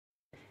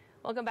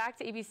Welcome back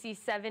to ABC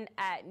 7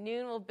 at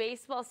noon. Well,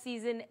 baseball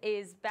season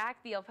is back.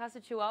 The El Paso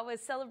Chihuahuas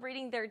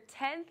celebrating their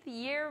 10th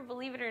year,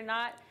 believe it or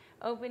not.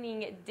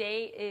 Opening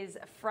day is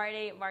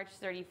Friday, March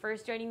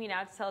 31st. Joining me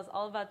now to tell us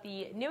all about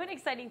the new and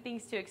exciting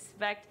things to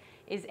expect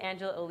is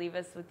Angela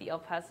Olivas with the El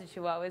Paso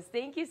Chihuahuas.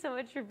 Thank you so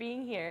much for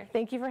being here.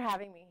 Thank you for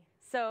having me.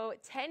 So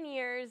 10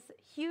 years,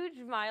 huge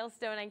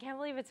milestone. I can't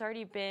believe it's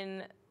already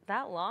been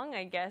that long,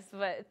 I guess,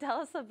 but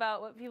tell us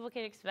about what people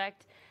can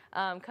expect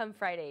come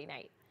Friday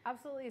night.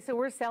 Absolutely. So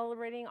we're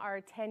celebrating our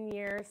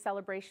 10-year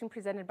celebration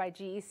presented by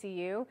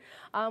GECU.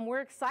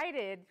 We're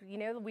excited. You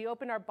know, we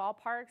opened our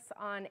ballparks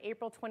on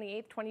April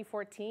 28th,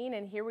 2014,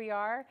 and here we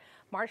are,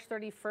 March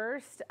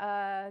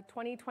 31st,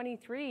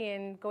 2023,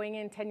 and going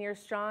in 10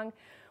 years strong.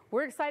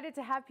 We're excited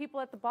to have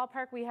people at the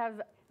ballpark. We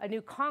have a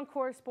new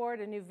concourse board,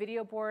 a new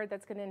video board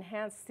that's going to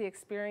enhance the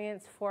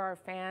experience for our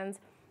fans.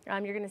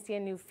 You're going to see a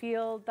new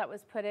field that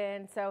was put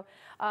in. So,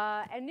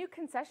 and new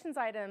concessions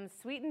items,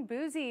 Sweet and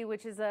Boozy,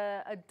 which is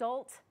a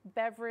adult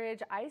beverage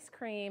ice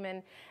cream,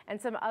 and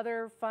some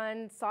other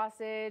fun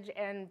sausage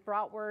and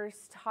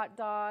bratwurst hot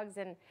dogs,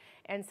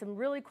 and some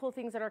really cool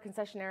things that our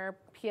concessionaire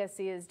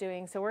PSC is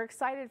doing. So we're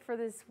excited for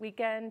this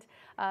weekend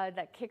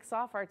that kicks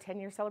off our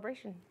 10-year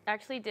celebration.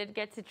 Actually did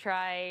get to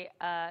try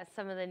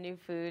some of the new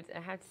foods. I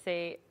have to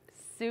say,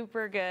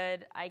 super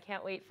good. I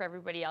can't wait for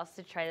everybody else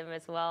to try them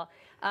as well.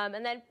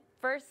 And then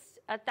first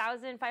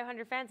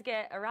 1,500 fans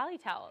get a rally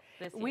towel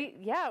this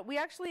year. We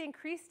actually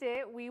increased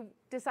it. We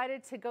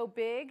decided to go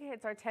big.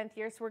 It's our 10th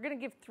year, so we're going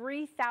to give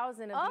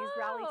 3,000 of these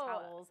rally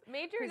towels.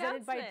 Major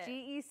presented by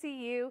announcement.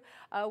 GECU.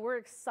 We're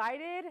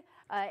excited.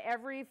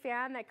 Every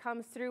fan that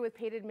comes through with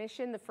paid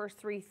admission, the first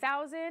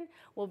 3,000,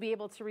 will be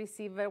able to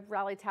receive a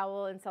rally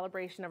towel in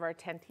celebration of our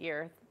 10th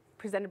year,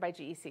 presented by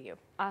GECU.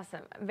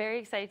 Awesome. I'm very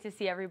excited to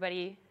see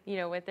everybody, you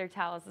know, with their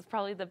towels. It's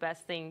probably the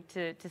best thing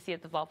to see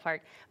at the ballpark.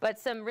 But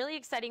some really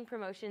exciting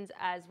promotions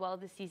as well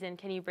this season.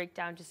 Can you break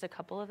down just a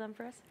couple of them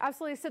for us?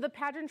 Absolutely. So the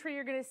pageantry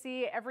you're going to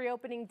see every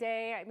opening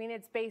day, I mean,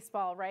 it's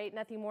baseball, right?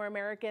 Nothing more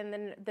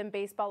American than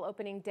baseball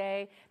opening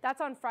day. That's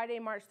on Friday,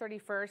 March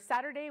 31st.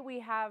 Saturday, we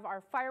have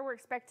our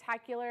fireworks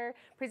spectacular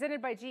presented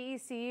by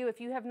GECU.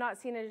 If you have not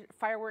seen a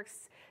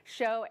fireworks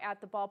show at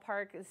the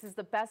ballpark, this is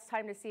the best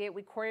time to see it.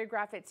 We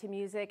choreograph it to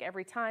music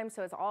every time,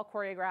 so it's all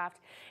choreographed.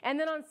 And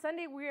then on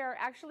Sunday, we are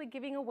actually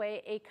giving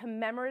away a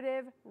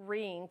commemorative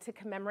ring to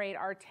commemorate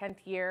our 10th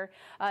year.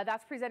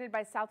 That's presented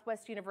by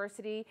Southwest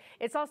University.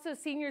 It's also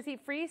Seniors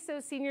Eat Free, so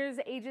seniors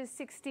ages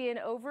 60 and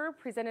over,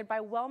 presented by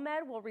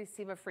WellMed, will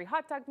receive a free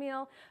hot dog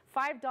meal,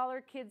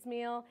 $5 kids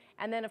meal,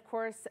 and then, of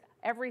course,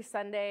 every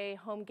Sunday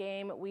home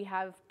game, we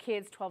have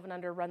kids 12 and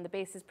under run the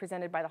bases,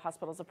 presented by the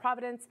Hospitals of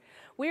Providence.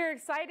 We are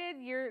excited.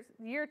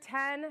 Year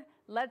 10,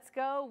 let's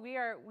go. We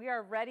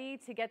are ready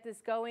to get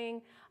this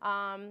going.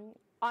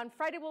 On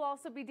Friday, we'll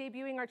also be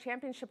debuting our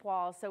championship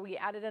wall. So we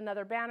added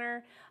another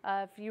banner.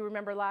 If you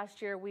remember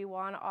last year, we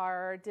won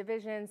our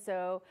division.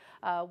 So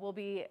we'll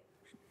be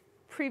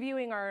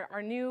previewing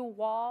our new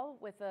wall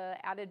with an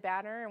added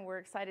banner, and we're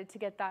excited to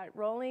get that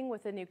rolling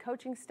with a new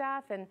coaching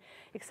staff and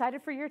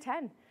excited for year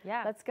 10.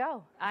 Yeah. Let's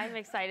go. I'm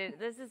excited.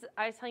 This is,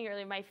 I was telling you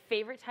earlier, my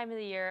favorite time of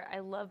the year. I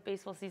love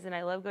baseball season.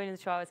 I love going to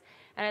the Chihuahuas,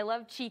 and I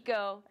love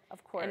Chico.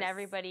 Of course. And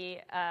everybody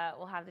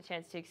will have the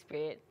chance to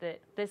experience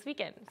it this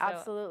weekend. So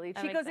absolutely.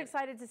 Chico's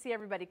excited to see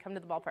everybody come to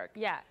the ballpark.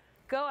 Yeah.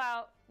 Go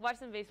out, watch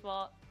some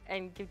baseball,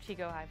 and give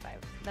Chico a high five.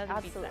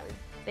 Absolutely.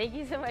 Thank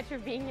you so much for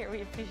being here.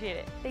 We appreciate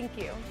it. Thank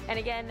you. And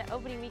again,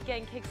 opening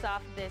weekend kicks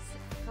off this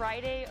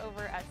Friday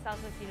over at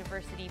Southwest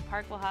University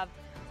Park. We'll have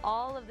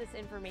all of this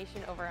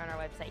information over on our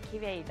website,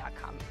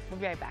 kvia.com. We'll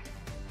be right back.